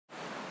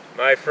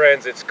My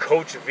friends, it's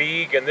Coach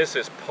Vieg, and this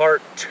is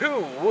part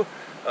 2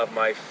 of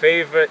my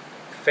favorite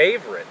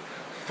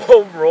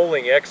foam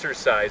rolling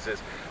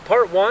exercises.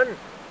 Part 1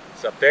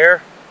 is up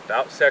there,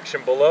 about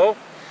section below.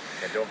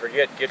 And don't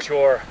forget, get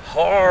your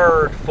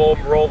hard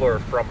foam roller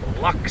from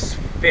Lux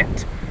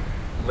Fit.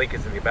 Link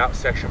is in the about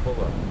section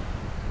below.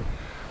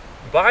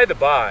 By the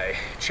by,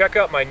 check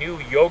out my new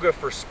Yoga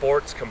for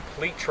Sports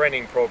complete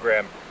training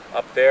program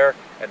up there,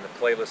 and the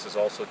playlist is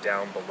also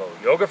down below.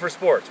 Yoga for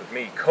Sports with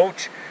me,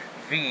 Coach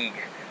Vieg.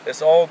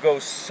 This all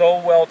goes so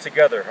well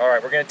together. All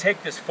right, we're going to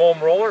take this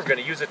foam roller, we're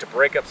going to use it to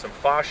break up some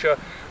fascia,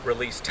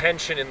 release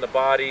tension in the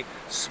body,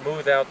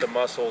 smooth out the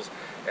muscles,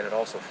 and it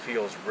also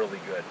feels really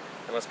good,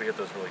 unless we hit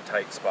those really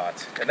tight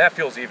spots. And that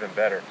feels even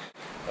better.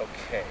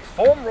 Okay,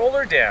 foam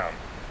roller down.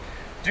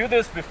 Do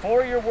this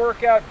before your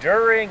workout,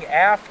 during,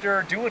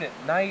 after. Do it at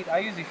night. I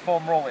usually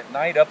foam roll at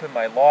night up in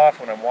my loft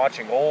when I'm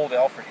watching old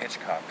Alfred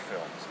Hitchcock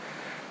films.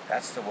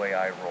 That's the way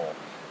I roll.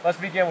 Let's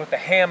begin with the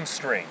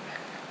hamstring.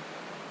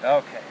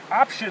 Okay,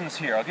 options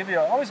here. I'll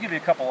always give you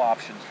a couple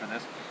options for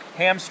this.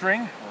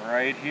 Hamstring,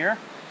 right here.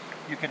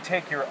 You can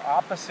take your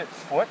opposite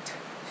foot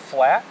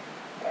flat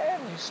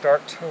and you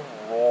start to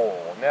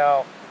roll.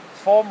 Now,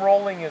 foam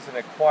rolling is an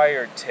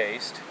acquired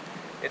taste.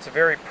 It's a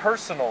very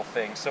personal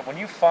thing, so when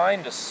you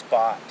find a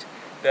spot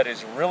that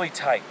is really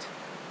tight,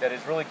 that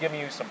is really giving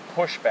you some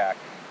pushback,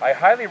 I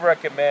highly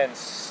recommend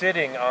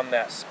sitting on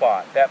that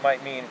spot. That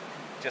might mean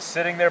just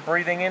sitting there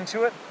breathing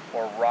into it,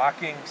 or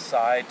rocking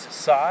side to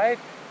side,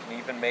 and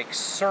even make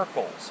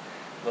circles,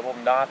 little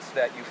knots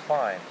that you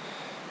find.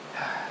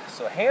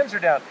 So hands are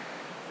down.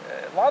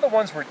 A lot of the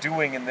ones we're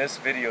doing in this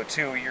video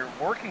too, you're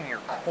working your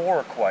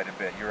core quite a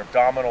bit, your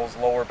abdominals,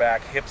 lower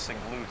back, hips, and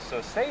glutes,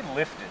 so stay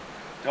lifted.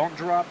 Don't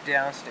drop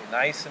down, stay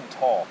nice and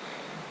tall.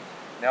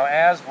 Now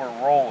as we're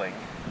rolling,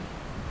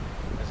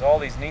 there's all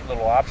these neat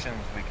little options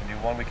we can do.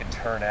 One, we can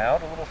turn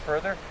out a little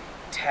further,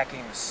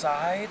 attacking the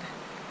side,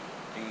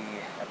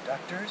 the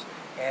abductors,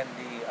 and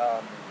the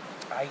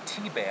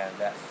IT band,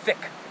 that thick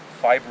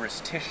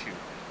fibrous tissue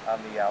on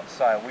the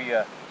outside. We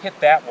hit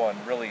that one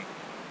really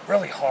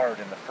hard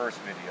in the first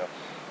video.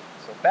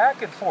 So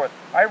back and forth,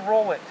 I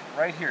roll it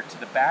right here to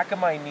the back of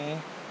my knee,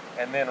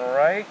 and then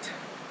right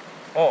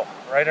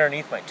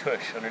underneath my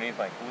tush, underneath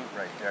my glute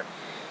right there.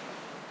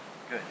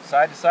 Good.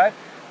 Side to side.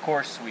 Of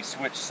course, we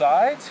switch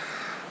sides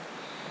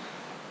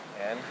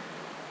and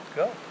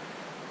go.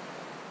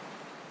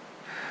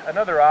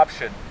 Another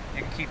option,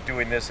 you can keep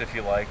doing this if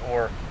you like,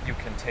 or you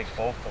can take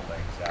both the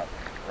legs out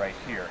right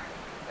here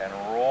and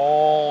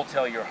roll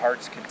till your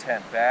heart's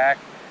content. Back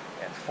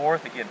and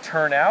forth. Again,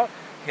 turn out,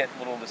 hit a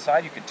little to the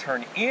side. You can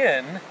turn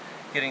in,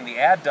 getting the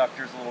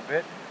adductors a little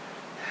bit.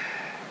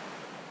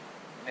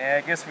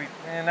 I guess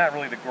not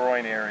really the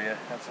groin area,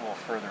 that's a little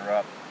further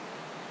up.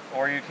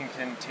 Or you can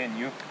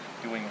continue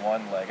doing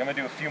one leg. I'm going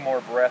to do a few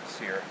more breaths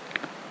here.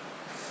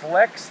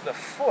 Flex the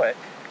foot,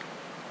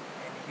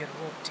 and you get a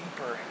little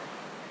deeper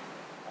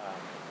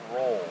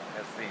roll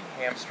as the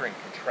hamstring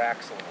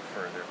contracts a little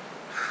further.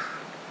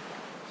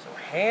 So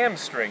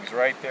hamstrings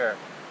right there,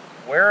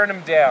 wearing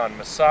them down,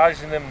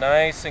 massaging them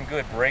nice and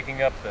good,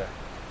 breaking up the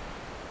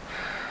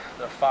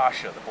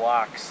fascia, the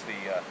blocks,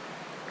 the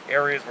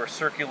areas where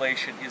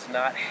circulation is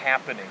not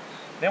happening.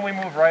 Then we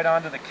move right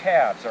on to the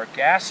calves, our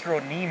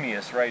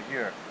gastrocnemius right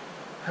here.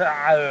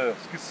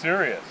 It's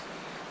serious.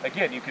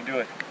 Again, you can do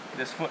it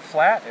this foot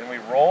flat and we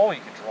roll. You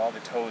can draw the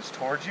toes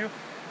towards you.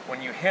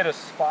 When you hit a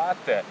spot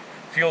that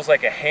feels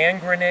like a hand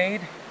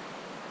grenade,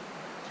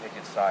 take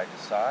it side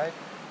to side.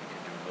 You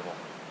can do a little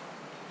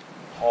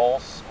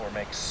pulse or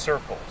make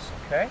circles,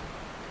 okay?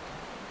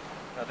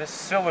 Now this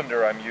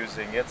cylinder I'm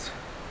using, it's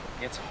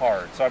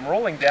hard. So I'm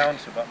rolling down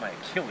to about my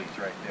Achilles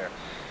right there.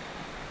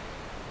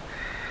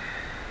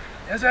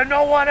 Is there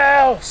no one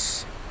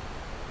else?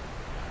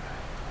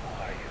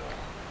 Who are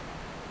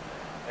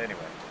you? Anyway,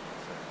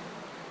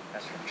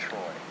 that's from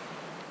Troy.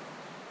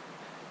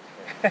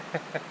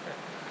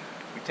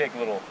 We take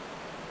little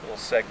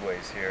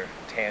segues here,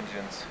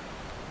 tangents,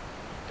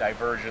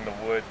 diversion the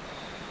wood.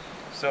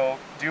 So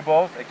do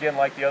both. Again,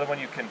 like the other one,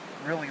 you can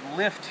really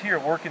lift here,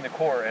 working the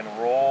core, and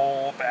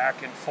roll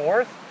back and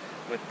forth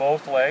with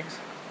both legs.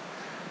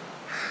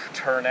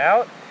 Turn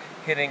out,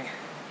 hitting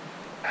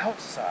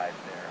outside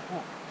there.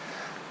 Ooh.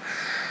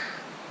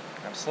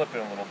 I'm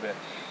slipping a little bit.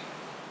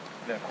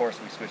 Then of course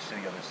we switch to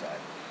the other side.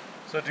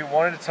 So do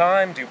one at a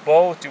time, do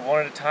both, do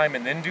one at a time,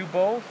 and then do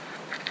both.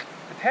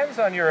 Depends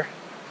on your,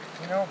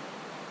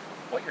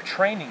 what your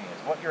training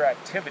is, what your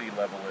activity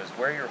level is,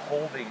 where you're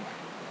holding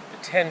the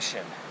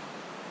tension.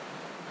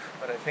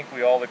 But I think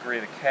we all agree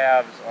the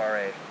calves are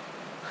a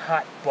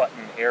hot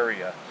button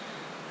area.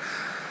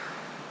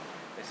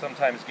 They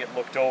sometimes get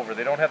looked over.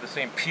 They don't have the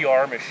same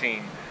PR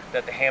machine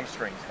that the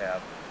hamstrings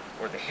have,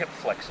 or the hip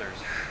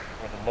flexors,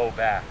 or the low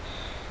back.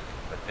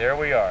 But there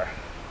we are.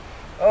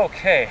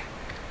 Okay.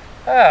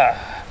 It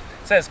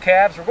says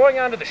calves. We're going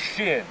on to the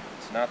shins.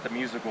 Not the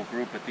musical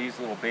group, but these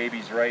little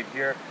babies right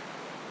here.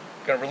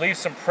 Going to relieve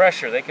some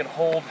pressure. They can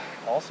hold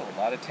also a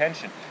lot of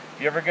tension.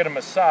 If you ever get a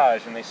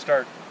massage and they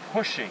start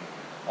pushing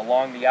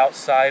along the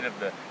outside of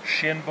the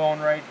shin bone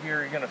right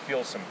here. You're going to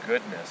feel some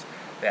goodness,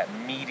 that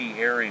meaty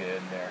area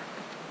in there.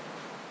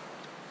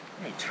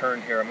 Let me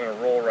turn here. I'm going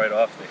to roll right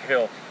off the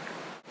hill.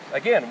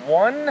 Again,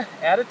 one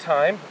at a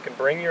time. You can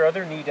bring your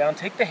other knee down.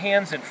 Take the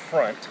hands in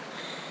front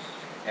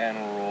and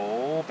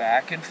roll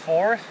back and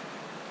forth,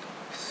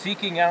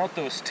 seeking out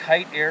those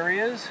tight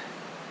areas.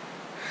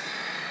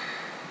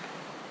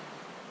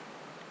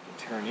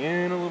 Turn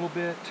in a little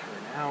bit,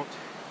 turn out.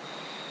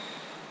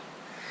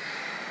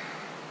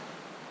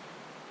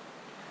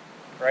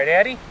 Right,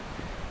 Addie?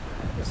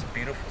 That's a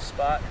beautiful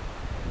spot.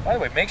 By the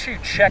way, make sure you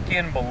check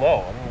in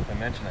below. I don't know if I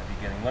mentioned that at the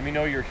beginning. Let me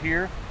know you're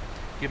here.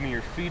 Give me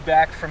your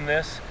feedback from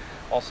this.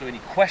 Also, any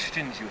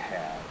questions you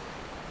have.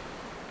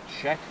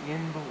 Check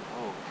in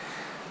below.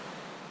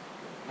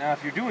 Now,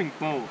 if you're doing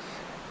both,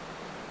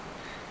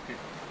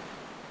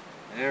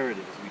 there it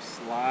is. We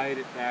slide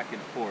it back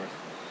and forth.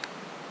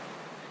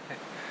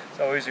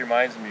 It always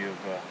reminds me of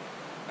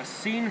a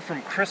scene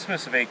from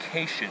Christmas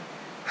Vacation.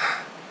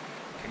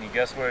 Can you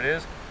guess what it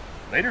is?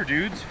 Later,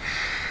 dudes.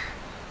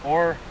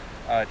 Or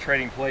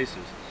Trading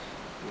Places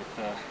with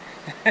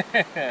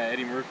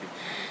Eddie Murphy.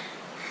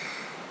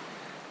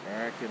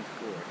 Back and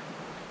forth.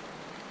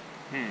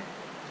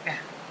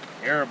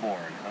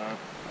 Airborne, huh?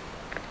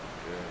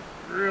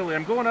 Good. Really,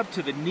 I'm going up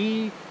to the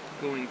knee,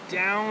 going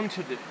down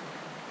to the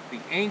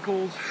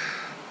ankles.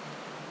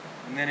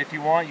 And then if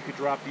you want, you could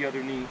drop the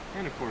other knee,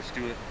 and of course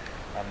do it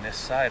on this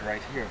side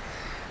right here.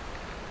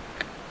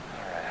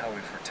 All right, how are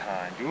we for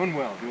time? Doing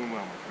well, my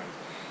friends.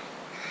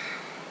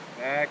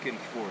 Back and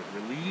forth.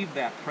 Relieve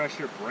that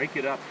pressure, break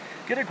it up.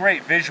 Get a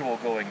great visual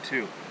going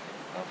too,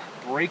 of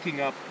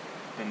breaking up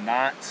the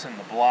knots and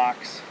the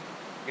blocks,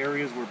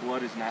 areas where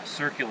blood is not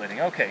circulating.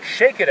 Okay,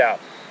 shake it out.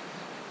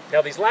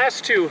 Now these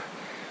last two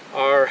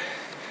are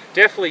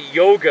definitely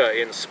yoga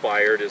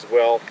inspired as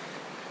well.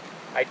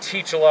 I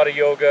teach a lot of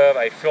yoga,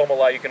 I film a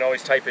lot. You can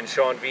always type in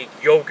Sean Veek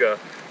yoga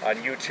on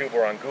YouTube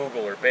or on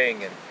Google or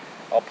Bing, and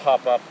I'll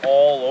pop up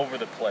all over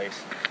the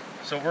place.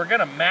 So we're going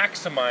to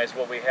maximize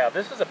what we have.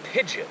 This is a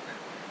pigeon.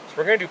 So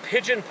we're going to do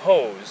pigeon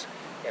pose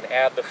and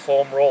add the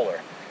foam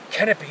roller.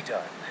 Can it be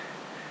done?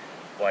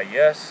 Why,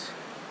 yes,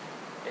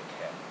 it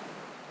can.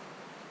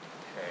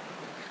 Okay.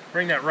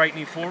 Bring that right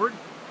knee forward.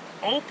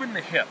 Open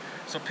the hip.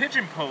 So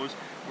pigeon pose,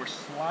 we're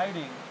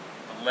sliding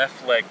the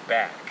left leg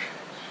back.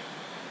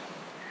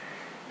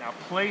 Now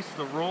place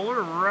the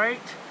roller right,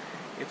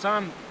 it's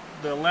on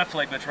the left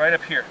leg, but it's right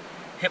up here.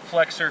 Hip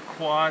flexor,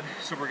 quad.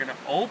 So we're going to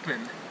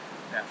open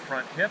that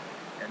front hip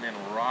and then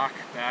rock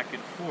back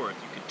and forth.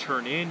 You can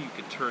turn in, you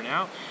can turn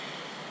out.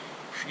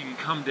 You can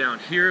come down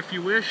here if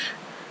you wish.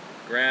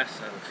 Grass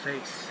out of the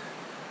face.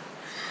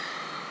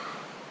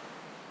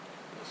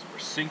 So we're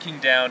sinking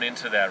down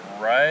into that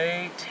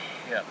right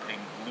hip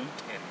and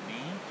glute and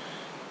knee.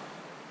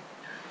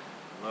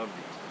 Love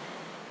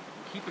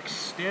these. Keep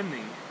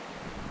extending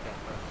that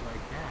left leg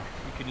back.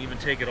 You can even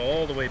take it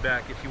all the way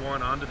back if you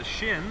want onto the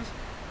shins.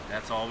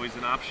 That's always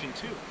an option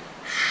too.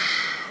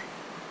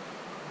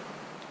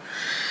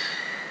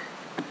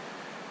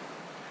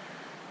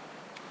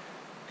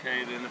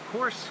 Okay, then of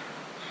course,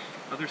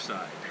 other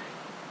side.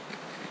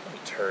 Let me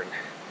turn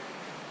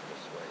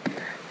this way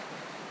here.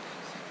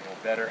 See a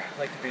little better. I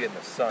like to be in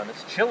the sun.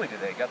 It's chilly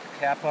today. Got the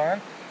cap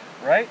on,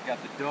 right? Got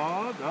the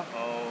dog.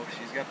 Uh-oh,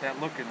 she's got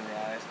that look in her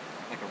eyes,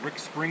 like a Rick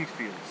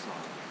Springfield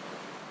song.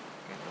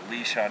 Got the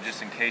leash on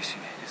just in case she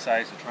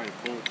decides to try to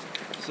bolt.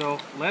 So,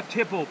 left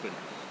hip open.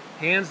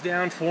 Hands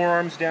down,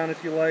 forearms down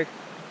if you like.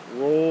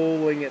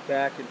 Rolling it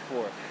back and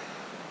forth.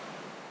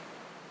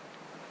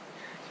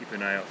 Keep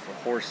an eye out for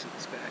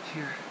horses back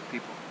here.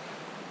 People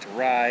to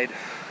ride. You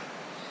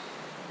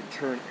can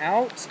turn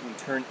out, you can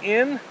turn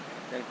in,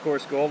 and of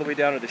course go all the way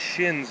down to the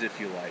shins if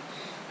you like.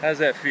 How's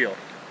that feel?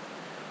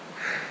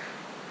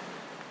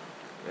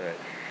 Good.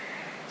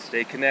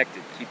 Stay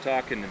connected. Keep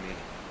talking to me.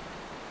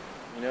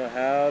 You know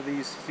how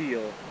these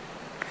feel.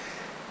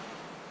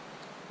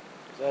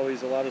 There's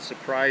always a lot of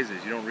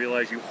surprises. You don't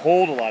realize you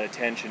hold a lot of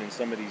tension in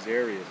some of these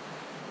areas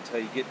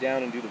until you get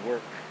down and do the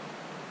work.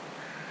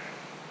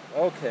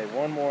 Okay,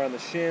 one more on the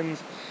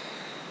shins.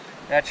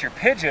 That's your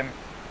pigeon.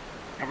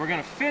 And we're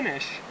going to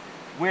finish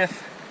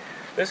with,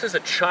 this is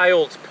a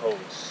child's pose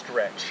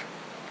stretch.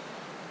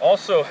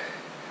 Also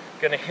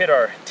going to hit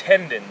our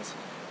tendons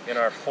in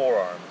our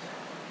forearms.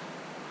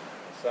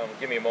 So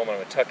give me a moment, I'm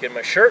going to tuck in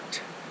my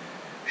shirt.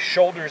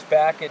 Shoulders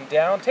back and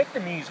down. Take the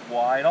knees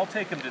wide. I'll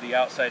take them to the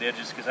outside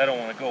edges because I don't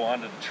want to go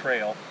onto the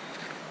trail.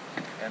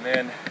 And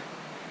then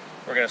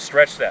we're going to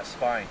stretch that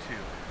spine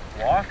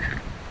too. Walk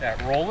that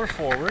roller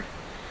forward.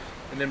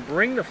 And then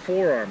bring the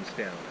forearms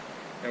down.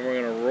 And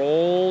we're going to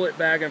roll it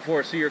back and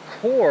forth. So your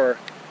core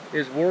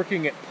is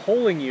working at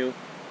pulling you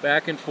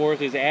back and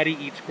forth as Addie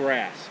eats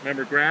grass.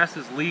 Remember, grass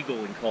is legal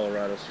in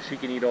Colorado, so she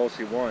can eat all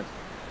she wants.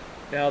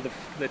 Now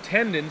the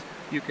tendons,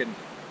 you can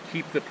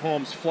keep the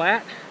palms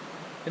flat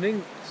and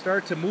then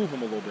start to move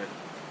them a little bit.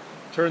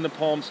 Turn the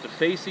palms to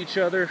face each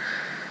other.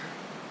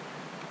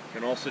 You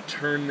can also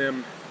turn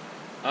them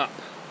up.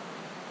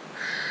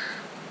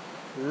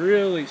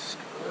 Really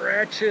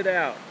stretch it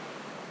out.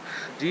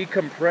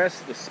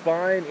 decompress the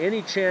spine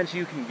any chance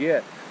you can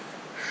get.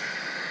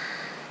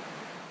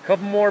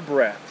 Couple more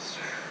breaths.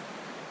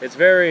 It's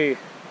very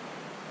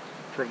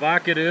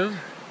provocative,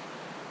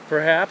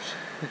 perhaps,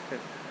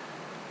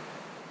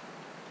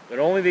 but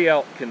only the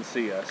elk can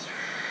see us.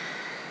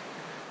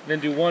 Then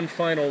do one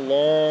final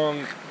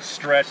long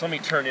stretch. Let me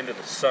turn into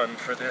the sun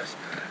for this.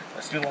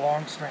 Let's do the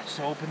long stretch.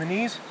 So open the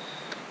knees,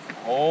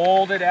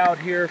 hold it out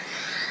here.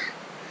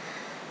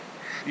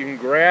 You can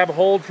grab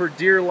hold for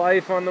dear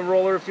life on the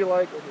roller if you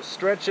like, or just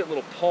stretch it,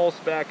 little pulse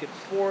back and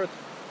forth,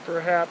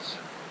 perhaps.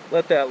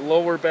 Let that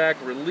lower back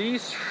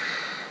release.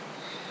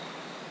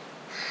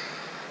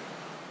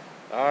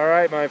 All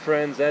right, my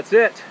friends, that's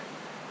it.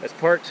 That's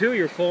part 2,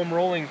 your foam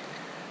rolling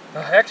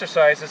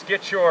exercises.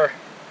 Get your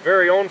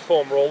very own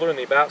foam roller in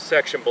the about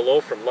section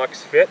below from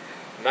Lux Fit.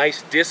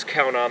 Nice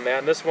discount on that.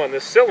 And this one,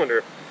 this cylinder,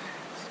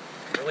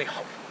 is really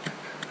hard.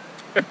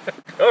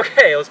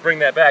 Okay, let's bring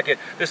that back in.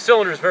 This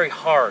cylinder is very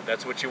hard.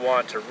 That's what you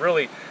want, to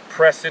really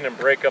press in and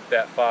break up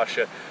that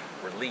fascia.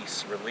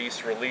 Release,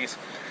 release, release.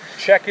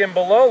 Check in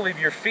below, leave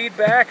your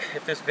feedback.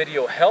 If this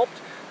video helped,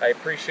 I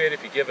appreciate it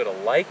if you give it a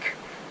like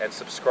and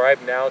subscribe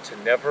now to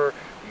never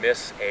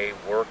miss a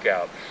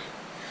workout.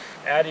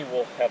 Addie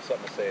will have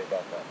something to say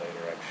about that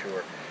later, I'm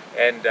sure.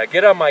 And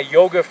get on my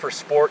Yoga for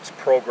Sports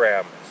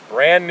program. It's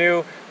brand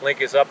new.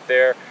 Link is up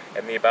there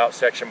in the About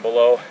section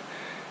below.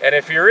 And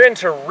if you're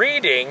into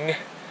reading,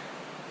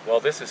 well,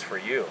 this is for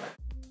you.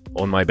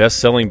 On my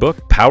best-selling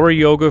book, Power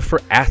Yoga for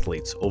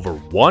Athletes, over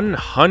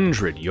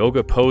 100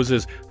 yoga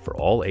poses for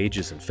all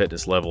ages and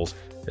fitness levels,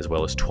 as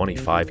well as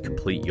 25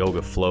 complete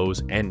yoga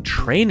flows and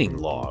training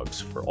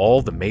logs for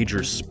all the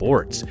major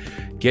sports.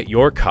 Get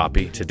your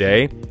copy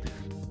today,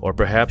 or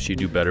perhaps you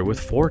do better with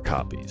 4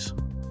 copies.